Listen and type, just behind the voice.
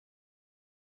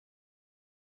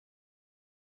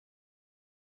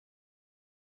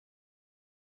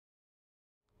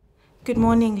Good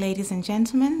morning, ladies and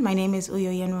gentlemen. My name is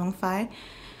Uyo Yenwongfai.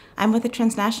 I'm with the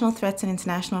Transnational Threats and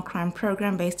International Crime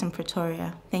Program based in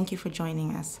Pretoria. Thank you for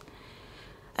joining us.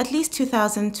 At least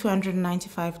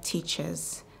 2,295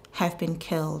 teachers have been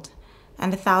killed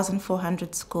and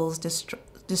 1,400 schools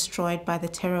destroyed by the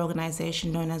terror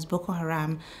organization known as Boko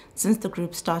Haram since the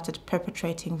group started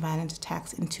perpetrating violent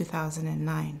attacks in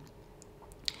 2009.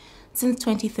 Since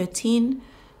 2013,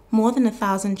 more than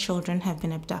 1,000 children have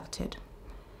been abducted.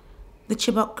 The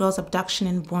Chibok girls' abduction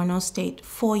in Borno State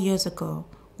 4 years ago,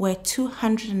 where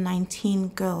 219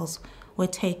 girls were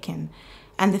taken,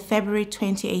 and the February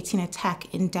 2018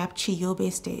 attack in Dapchi, Yobe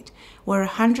State, where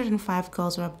 105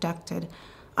 girls were abducted,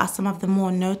 are some of the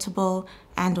more notable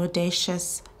and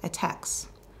audacious attacks.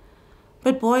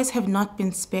 But boys have not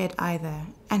been spared either,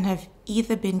 and have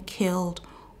either been killed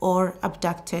or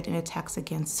abducted in attacks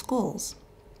against schools.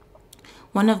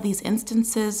 One of these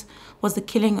instances was the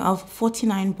killing of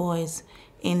 49 boys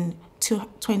in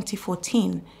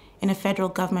 2014 in a federal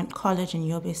government college in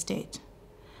Yobe State.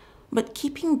 But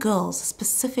keeping girls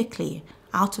specifically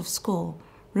out of school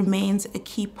remains a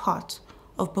key part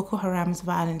of Boko Haram's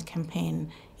violent campaign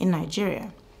in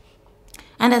Nigeria.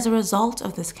 And as a result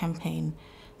of this campaign,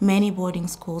 many boarding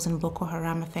schools in Boko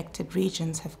Haram affected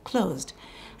regions have closed,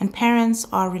 and parents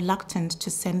are reluctant to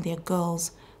send their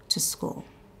girls to school.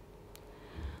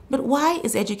 But why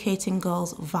is educating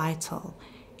girls vital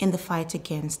in the fight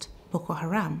against Boko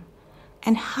Haram?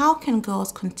 And how can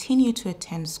girls continue to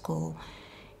attend school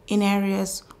in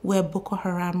areas where Boko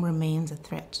Haram remains a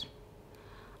threat?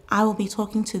 I will be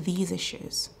talking to these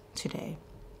issues today.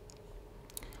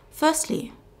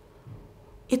 Firstly,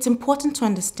 it's important to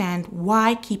understand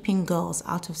why keeping girls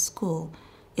out of school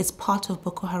is part of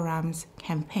Boko Haram's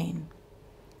campaign.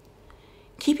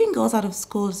 Keeping girls out of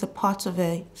school is a part of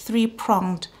a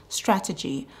three-pronged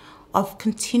strategy of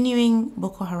continuing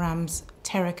Boko Haram's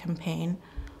terror campaign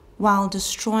while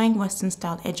destroying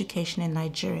Western-style education in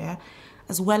Nigeria,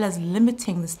 as well as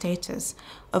limiting the status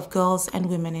of girls and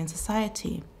women in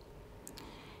society.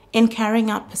 In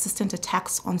carrying out persistent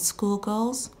attacks on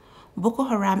schoolgirls, Boko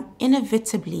Haram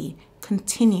inevitably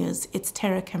continues its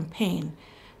terror campaign,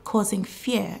 causing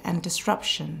fear and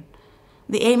disruption.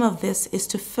 The aim of this is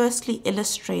to firstly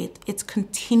illustrate its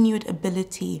continued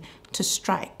ability to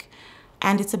strike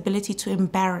and its ability to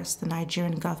embarrass the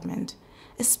Nigerian government,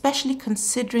 especially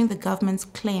considering the government's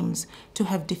claims to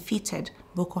have defeated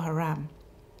Boko Haram.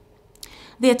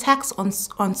 The attacks on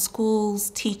schools,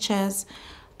 teachers,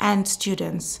 and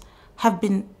students have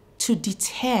been to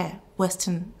deter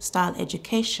Western-style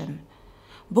education.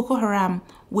 Boko Haram,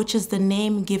 which is the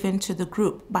name given to the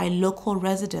group by local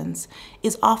residents,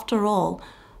 is after all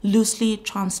loosely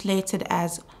translated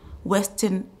as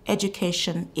Western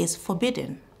education is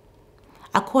forbidden.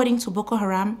 According to Boko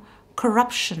Haram,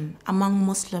 corruption among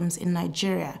Muslims in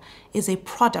Nigeria is a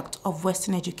product of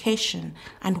Western education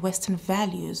and Western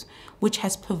values, which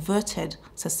has perverted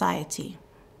society.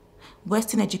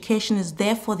 Western education is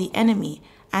therefore the enemy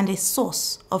and a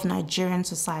source of Nigerian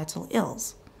societal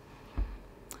ills.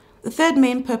 The third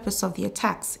main purpose of the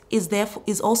attacks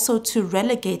is also to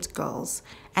relegate girls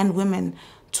and women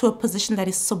to a position that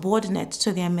is subordinate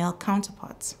to their male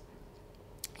counterparts.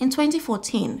 In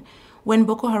 2014, when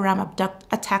Boko Haram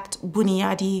attacked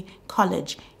Buniyadi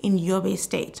College in Yobe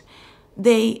State,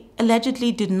 they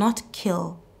allegedly did not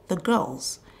kill the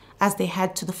girls, as they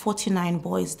had to the 49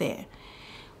 boys there.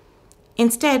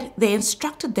 Instead, they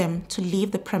instructed them to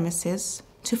leave the premises,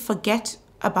 to forget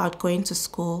about going to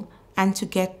school, and to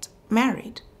get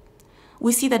married.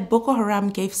 We see that Boko Haram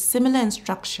gave similar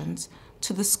instructions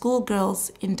to the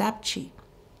schoolgirls in Dapchi.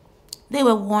 They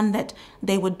were warned that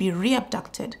they would be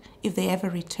re-abducted if they ever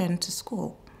returned to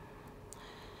school.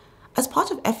 As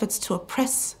part of efforts to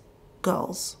oppress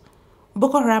girls,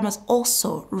 Boko Haram has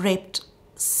also raped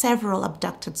several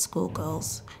abducted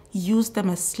schoolgirls, used them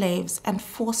as slaves, and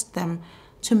forced them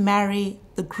to marry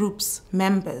the group's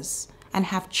members and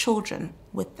have children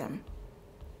with them.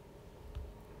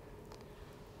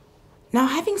 Now,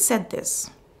 having said this,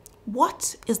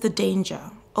 what is the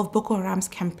danger of Boko Haram's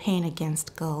campaign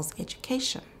against girls'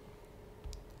 education?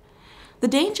 The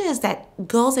danger is that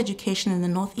girls' education in the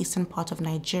northeastern part of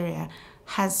Nigeria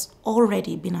has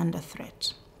already been under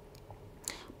threat.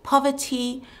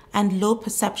 Poverty and low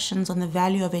perceptions on the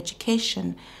value of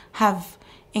education have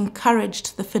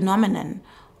encouraged the phenomenon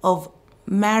of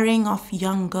marrying off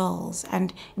young girls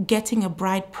and getting a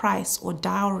bride price or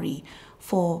dowry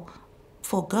for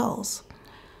girls.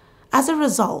 As a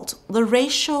result, the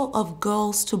ratio of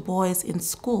girls to boys in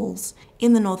schools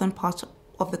in the northern part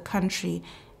of the country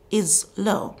is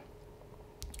low.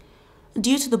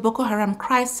 Due to the Boko Haram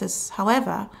crisis,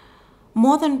 however,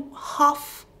 More than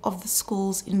half of the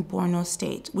schools in Borno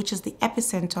State, which is the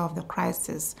epicenter of the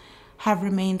crisis, have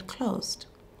remained closed.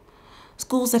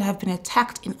 Schools that have been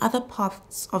attacked in other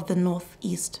parts of the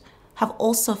northeast have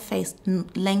also faced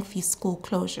lengthy school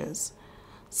closures.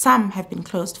 Some have been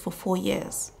closed for 4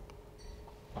 years.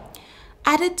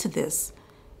 Added to this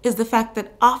is the fact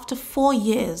that after 4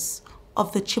 years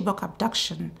of the Chibok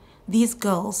abduction, these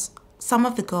girls, some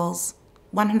of the girls,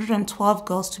 112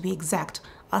 girls to be exact,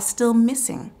 are still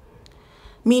missing.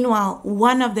 Meanwhile,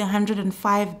 one of the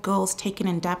 105 girls taken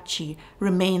in Dapchi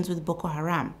remains with Boko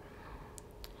Haram.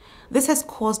 This has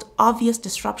caused obvious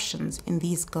disruptions in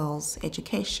these girls'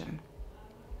 education.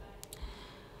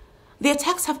 The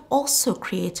attacks have also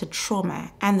created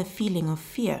trauma and the feeling of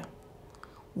fear.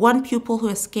 One pupil who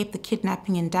escaped the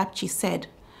kidnapping in Dapchi said,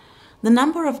 "The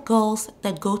number of girls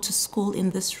that go to school in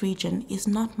this region is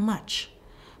not much.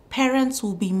 Parents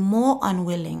will be more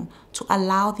unwilling to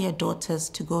allow their daughters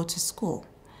to go to school.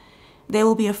 They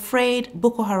will be afraid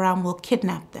Boko Haram will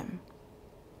kidnap them."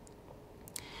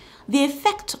 The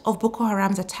effect of Boko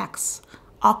Haram's attacks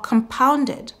are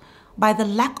compounded by the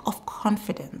lack of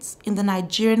confidence in the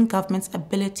Nigerian government's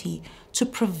ability to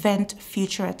prevent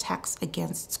future attacks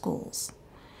against schools.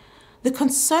 The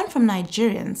concern from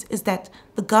Nigerians is that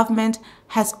the government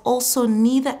has also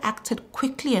neither acted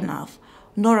quickly enough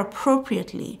nor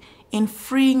appropriately in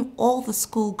freeing all the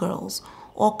schoolgirls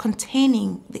or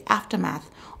containing the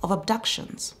aftermath of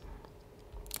abductions.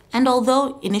 And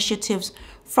although initiatives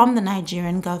from the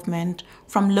Nigerian government,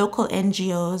 from local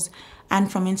NGOs, and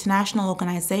from international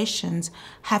organizations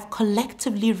have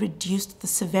collectively reduced the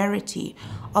severity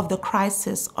of the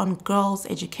crisis on girls'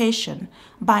 education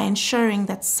by ensuring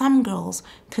that some girls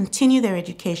continue their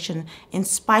education in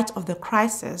spite of the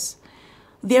crisis,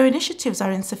 their initiatives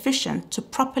are insufficient to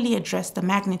properly address the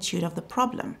magnitude of the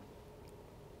problem.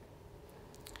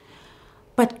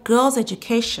 But girls'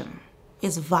 education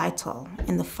is vital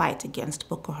in the fight against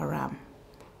Boko Haram.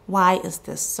 Why is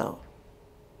this so?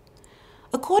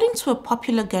 According to a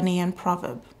popular Ghanaian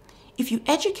proverb, if you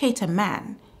educate a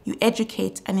man, you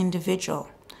educate an individual.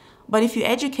 But if you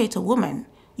educate a woman,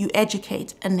 you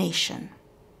educate a nation.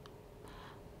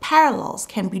 Parallels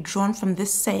can be drawn from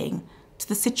this saying to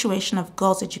the situation of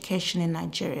girls' education in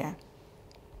Nigeria.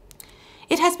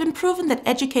 It has been proven that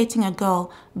educating a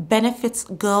girl benefits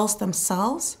girls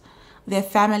themselves, their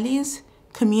families,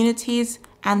 communities,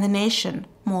 and the nation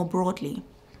more broadly.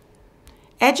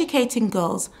 Educating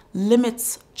girls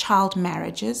limits child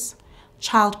marriages,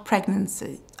 child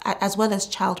pregnancy, as well as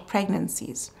child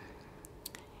pregnancies.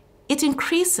 It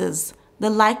increases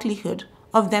the likelihood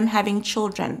of them having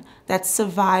children that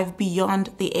survive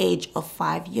beyond the age of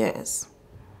 5 years.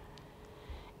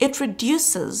 It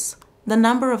reduces the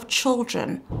number of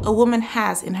children a woman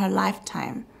has in her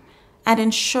lifetime and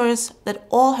ensures that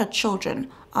all her children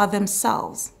are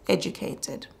themselves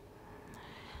educated.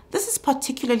 This is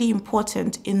particularly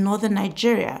important in northern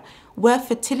Nigeria, where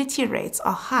fertility rates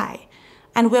are high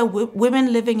and where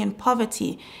women living in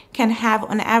poverty can have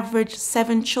on average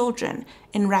 7 children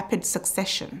in rapid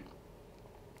succession.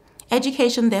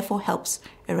 Education therefore helps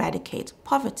eradicate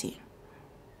poverty.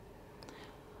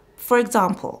 For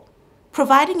example,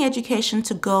 providing education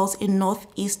to girls in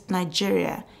northeast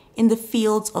Nigeria in the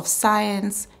fields of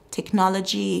science,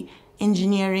 technology,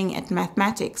 engineering, and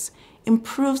mathematics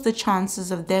improves the chances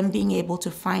of them being able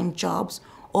to find jobs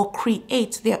or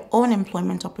create their own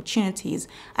employment opportunities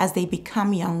as they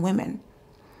become young women.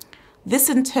 This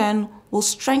in turn will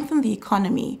strengthen the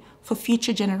economy for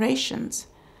future generations.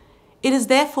 It is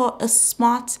therefore a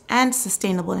smart and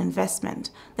sustainable investment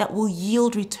that will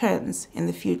yield returns in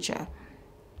the future.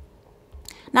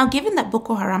 Now, given that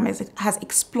Boko Haram has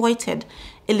exploited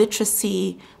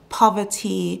illiteracy,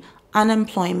 poverty,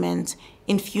 unemployment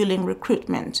in fueling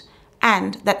recruitment,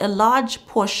 and that a large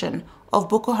portion of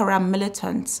Boko Haram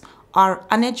militants are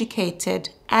uneducated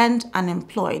and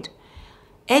unemployed,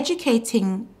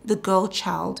 educating the girl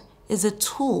child is a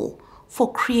tool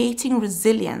for creating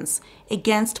resilience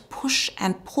against push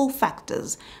and pull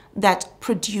factors that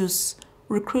produce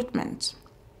recruitment.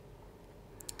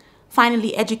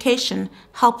 Finally, education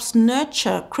helps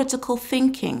nurture critical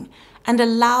thinking and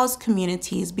allows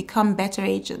communities become better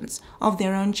agents of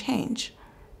their own change.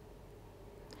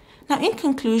 Now, in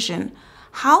conclusion,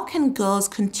 how can girls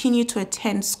continue to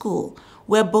attend school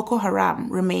where Boko Haram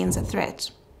remains a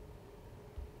threat?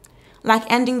 Like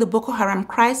ending the Boko Haram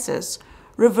crisis,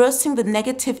 reversing the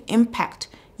negative impact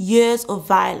years of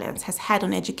violence has had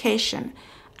on education,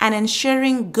 and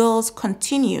ensuring girls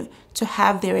continue to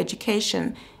have their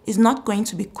education is not going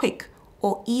to be quick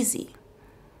or easy.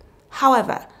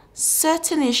 However,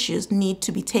 certain issues need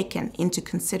to be taken into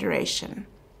consideration.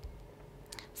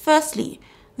 Firstly,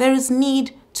 there is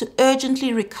need to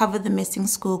urgently recover the missing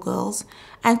schoolgirls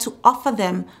and to offer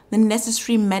them the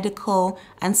necessary medical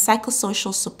and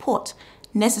psychosocial support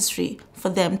necessary for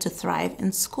them to thrive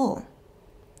in school.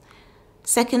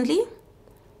 Secondly,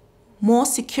 more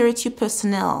security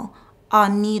personnel are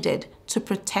needed to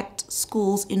protect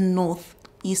schools in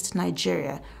northeast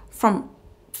Nigeria from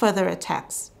further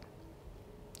attacks.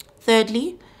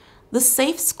 Thirdly, the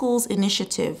Safe Schools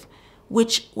initiative,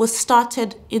 which was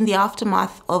started in the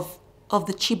aftermath of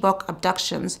the Chibok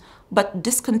abductions but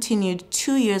discontinued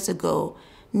 2 years ago,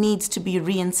 needs to be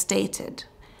reinstated.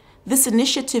 This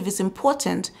initiative is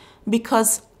important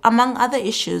because, among other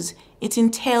issues, it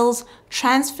entails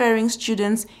transferring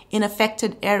students in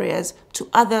affected areas to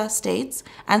other states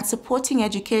and supporting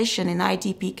education in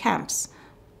IDP camps.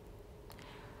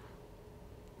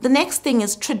 The next thing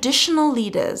is traditional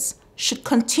leaders should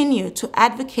continue to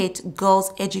advocate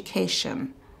girls'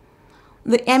 education.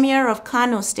 The Emir of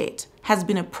Kano State has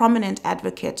been a prominent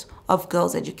advocate of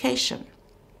girls' education.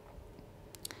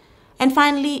 And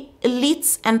finally,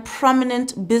 elites and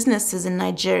prominent businesses in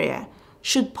Nigeria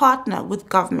should partner with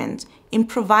government in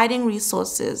providing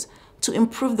resources to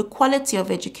improve the quality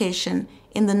of education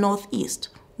in the Northeast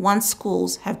once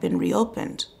schools have been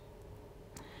reopened.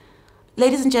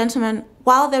 Ladies and gentlemen,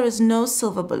 while there is no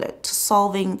silver bullet to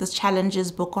solving the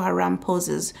challenges Boko Haram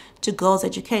poses to girls'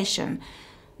 education,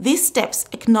 these steps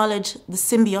acknowledge the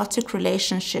symbiotic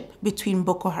relationship between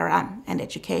Boko Haram and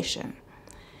education.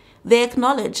 They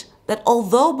acknowledge that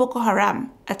although Boko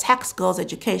Haram attacks girls'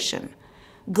 education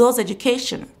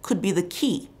could be the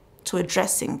key to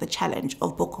addressing the challenge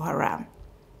of Boko Haram.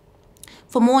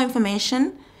 For more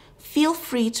information, feel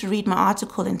free to read my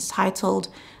article entitled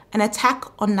 "An Attack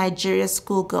on Nigeria's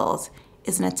Schoolgirls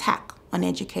is an Attack on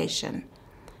Education."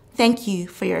 Thank you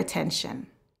for your attention.